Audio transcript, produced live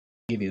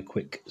give you a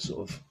quick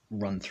sort of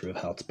run through of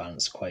how to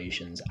balance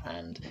equations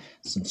and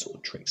some sort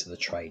of tricks of the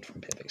trade from a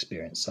bit of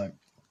experience. So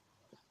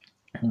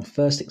the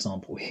first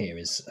example here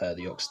is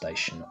the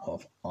oxidation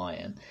of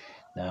iron.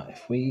 Now,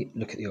 if we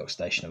look at the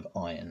oxidation of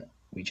iron,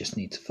 we just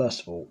need to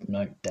first of all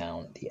note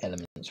down the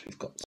elements we've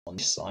got on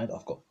this side.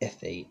 I've got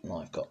Fe and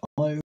I've got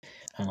O,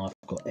 and I've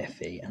got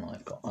Fe and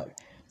I've got O.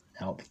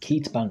 Now, the key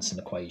to balancing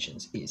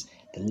equations is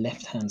the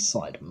left-hand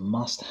side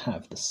must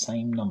have the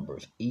same number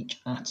of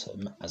each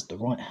atom as the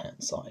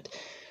right-hand side.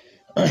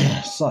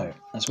 So,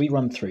 as we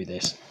run through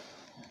this,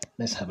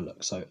 let's have a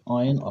look. So,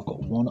 iron, I've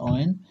got one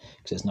iron,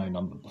 because there's no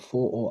number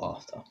before or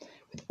after.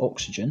 With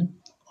oxygen,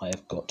 I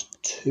have got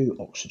two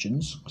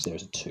oxygens, because there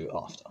is a 2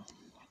 after.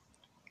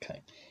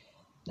 Okay.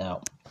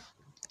 Now,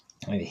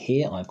 over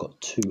here, I've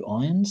got 2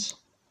 irons,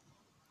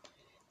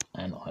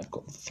 and I've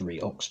got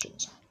 3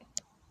 oxygens.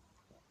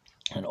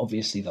 And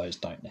obviously those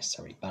don't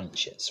necessarily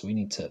balance yet, so we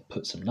need to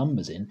put some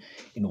numbers in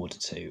order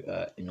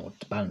to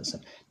balance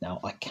them. Now,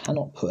 I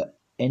cannot put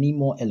any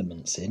more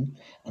elements in,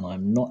 and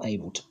I'm not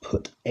able to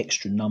put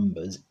extra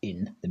numbers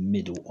in the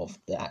middle of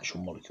the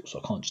actual molecule,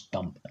 so I can't just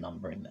dump a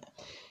number in there.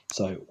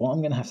 So what I'm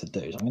going to have to do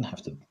is I'm going to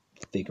have to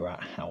figure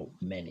out how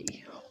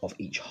many of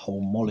each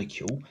whole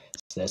molecule.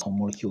 So there's a whole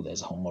molecule,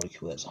 there's a whole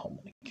molecule, there's a whole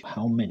molecule.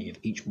 How many of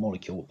each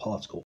molecule or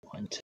particle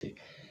I need to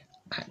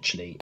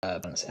actually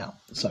balance it out.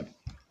 So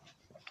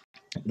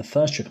the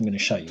first trick I'm going to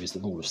show you is the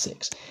rule of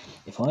 6.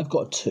 If I've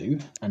got a 2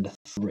 and a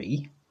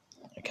 3,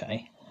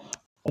 okay,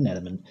 an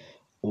element,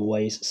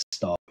 always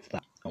start with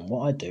that. And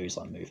what I do is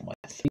I move my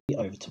 3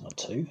 over to my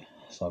 2,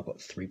 so I've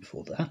got 3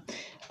 before that,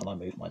 and I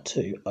move my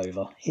 2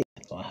 over here,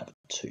 so I have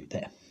 2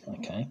 there,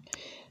 okay.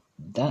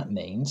 That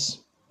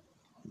means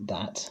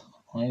that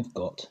I've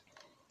got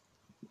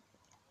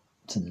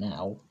to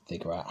now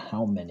figure out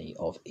how many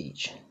of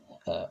each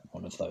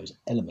one of those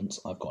elements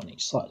I've got on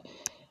each side,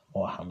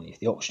 or how many of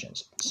the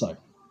oxygens. So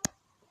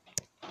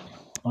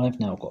I've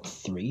now got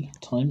 3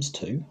 times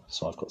 2,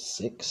 so I've got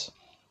 6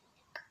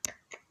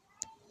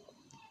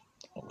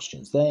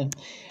 oxygens there,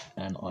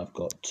 and I've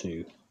got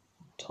 2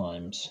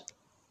 times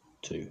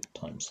 2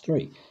 times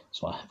 3,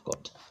 so I have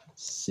got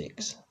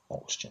 6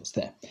 oxygens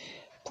there.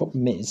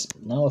 Problem is,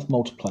 now I've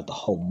multiplied the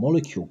whole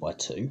molecule by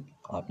 2,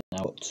 I've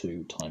now got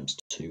 2 times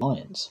 2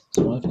 ions,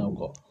 so I've now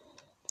got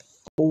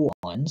 4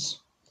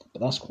 ions. But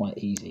that's quite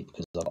easy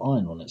because I've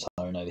iron on its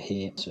own over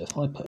here. So if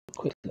I put a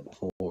quick little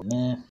 4 in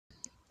there,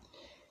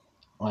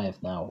 I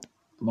have now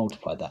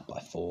multiplied that by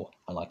 4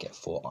 and I get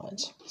 4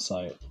 irons.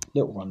 So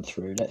little run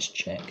through, let's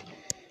check.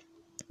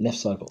 Left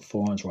side I've got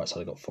 4 irons, right side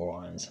I've got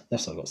 4 irons.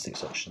 Left side I've got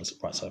 6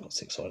 oxygens, right side I've got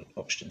 6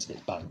 oxygens.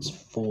 It's balanced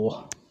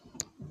 4,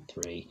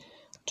 3,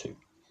 2.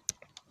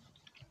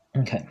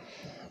 Okay,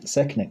 the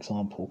second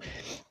example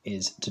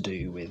is to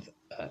do with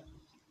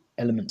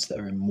elements that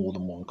are in more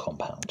than one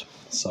compound.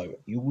 So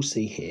you will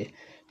see here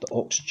the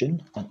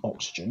oxygen and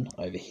oxygen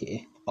over here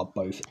are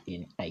both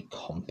in a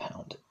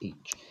compound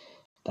each.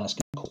 That's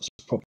going to cause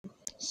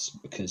problems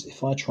because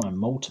if I try and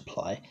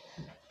multiply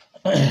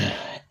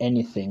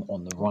anything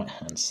on the right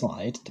hand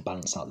side to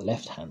balance out the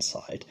left hand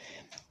side,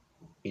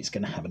 it's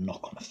going to have a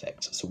knock-on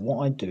effect. So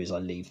what I do is I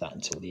leave that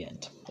until the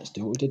end. Let's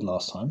do what we did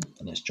last time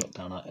and let's jot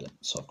down our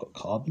elements. So I've got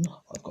carbon,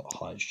 I've got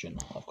hydrogen,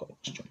 I've got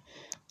oxygen.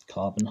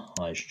 Carbon,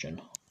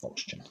 hydrogen,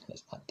 oxygen.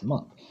 Let's add them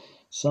up.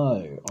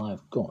 So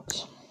I've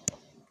got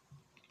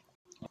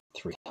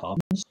 3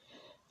 carbons,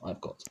 I've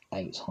got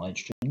 8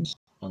 hydrogens,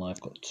 and I've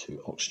got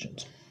 2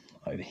 oxygens.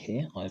 Over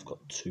here, I've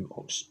got 2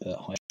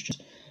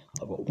 hydrogens,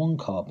 I've got 1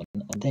 carbon,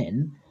 and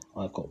then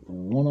I've got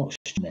 1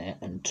 oxygen there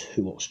and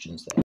 2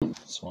 oxygens there.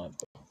 So I've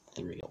got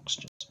 3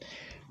 oxygens.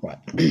 Right.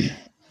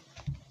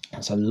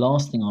 So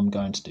last thing I'm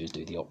going to do is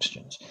do the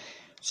oxygens.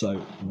 So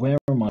where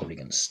am I really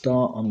going to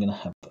start? I'm going to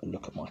have a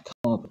look at my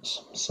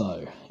carbons.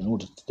 So in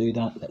order to do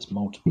that, let's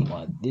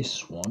multiply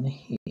this one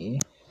here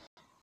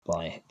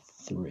by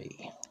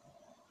 3.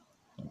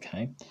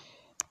 Okay.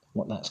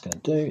 What that's going to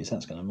do is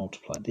that's going to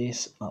multiply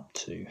this up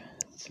to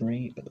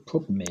 3. But the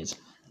problem is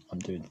I'm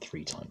doing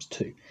 3 times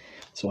 2.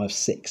 So I have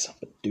 6,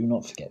 but do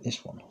not forget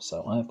this one.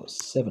 So I've got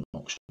 7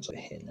 oxygens over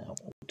here now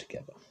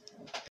altogether.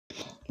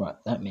 Right,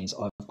 that means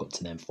I've got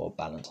to then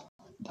balance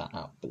that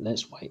out. But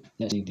let's wait.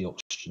 Let's leave the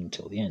oxygen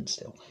until the end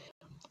still.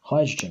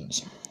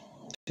 Hydrogens.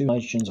 2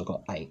 hydrogens, I've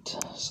got 8.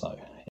 So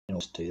in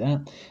order to do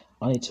that,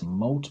 I need to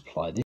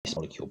multiply this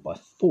molecule by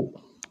 4.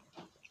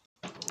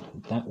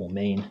 That will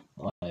mean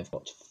I've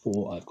got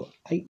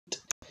 8,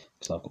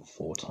 because I've got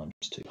 4 times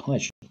 2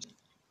 hydrogens.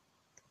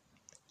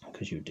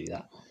 Because you would do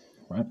that,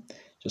 right?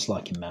 Just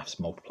like in maths,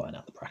 multiplying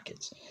out the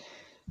brackets.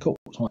 Cool.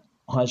 So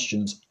my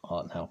hydrogens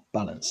are now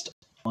balanced.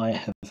 I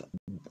have,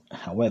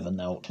 however,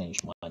 now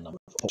changed my number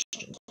of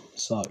oxygens.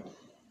 So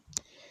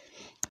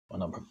my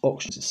number of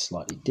oxygens is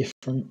slightly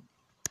different.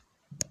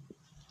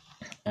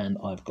 And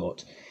I've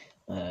got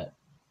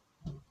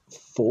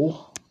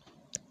 4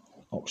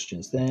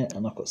 oxygens there,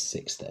 and I've got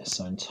 6 there.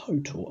 So in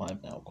total,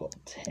 I've now got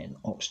 10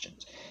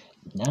 oxygens.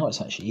 Now it's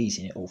actually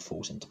easy and it all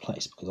falls into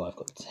place because I've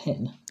got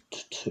 10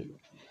 to 2.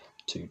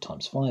 2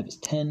 times 5 is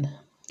 10.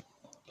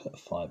 Put a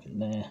 5 in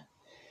there.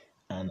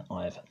 and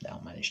I've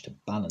now managed to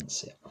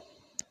balance it.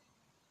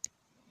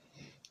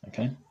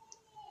 Okay.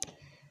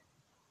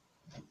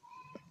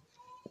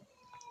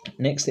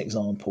 Next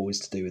example is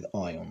to do with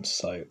ions.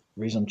 So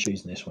the reason I'm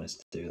choosing this one is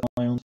to do with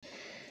ions.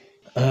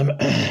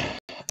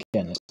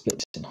 Again, let's split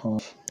this in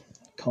half.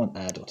 Can't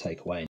add or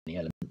take away any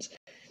elements,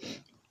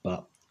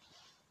 but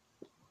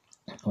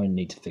I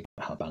need to figure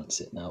out how to balance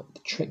it. Now, the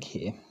trick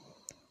here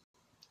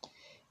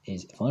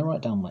is if I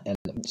write down my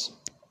elements,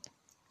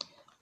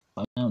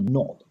 I'm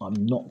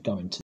not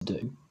going to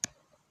do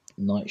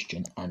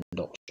nitrogen and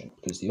oxygen,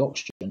 because the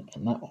oxygen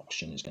and that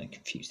oxygen is going to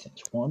confuse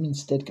things. What I'm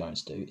instead going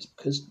to do is,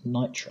 because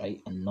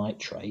nitrate and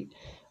nitrate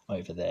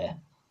over there,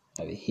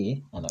 over here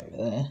and over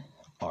there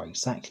are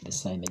exactly the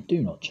same, they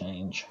do not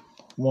change,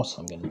 what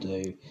I'm going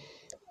to do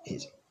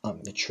is I'm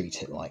going to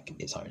treat it like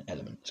its own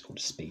element. It's called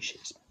a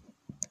species.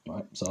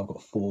 Right, so I've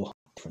got 4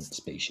 different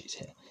species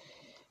here: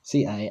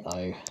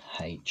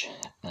 CaOH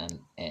and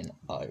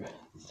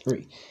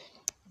NO3.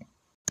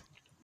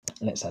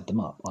 Let's add them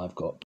up. I've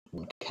got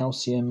 1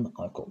 calcium,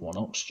 I've got 1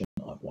 oxygen,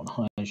 I've 1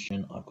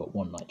 hydrogen, I've got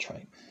 1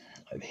 nitrate.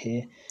 Over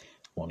here,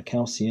 1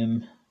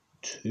 calcium,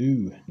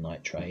 2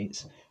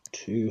 nitrates,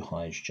 2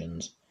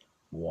 hydrogens,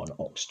 1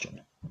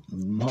 oxygen.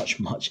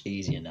 Much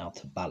easier now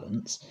to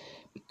balance,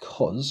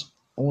 because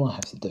all I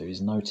have to do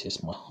is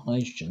notice my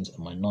hydrogens and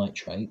my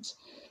nitrates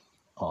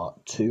are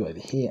 2 over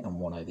here and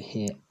 1 over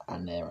here,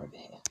 and they're over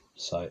here.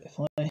 So if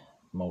I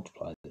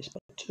multiply this by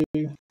 2,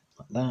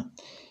 like that,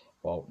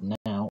 well,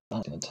 now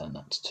that's going to turn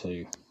that to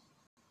 2.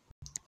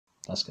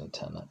 That's going to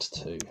turn that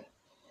to 2.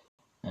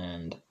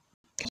 And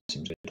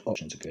calcium's good,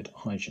 oxygen's are good,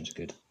 hydrogen's are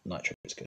good, nitrate's good.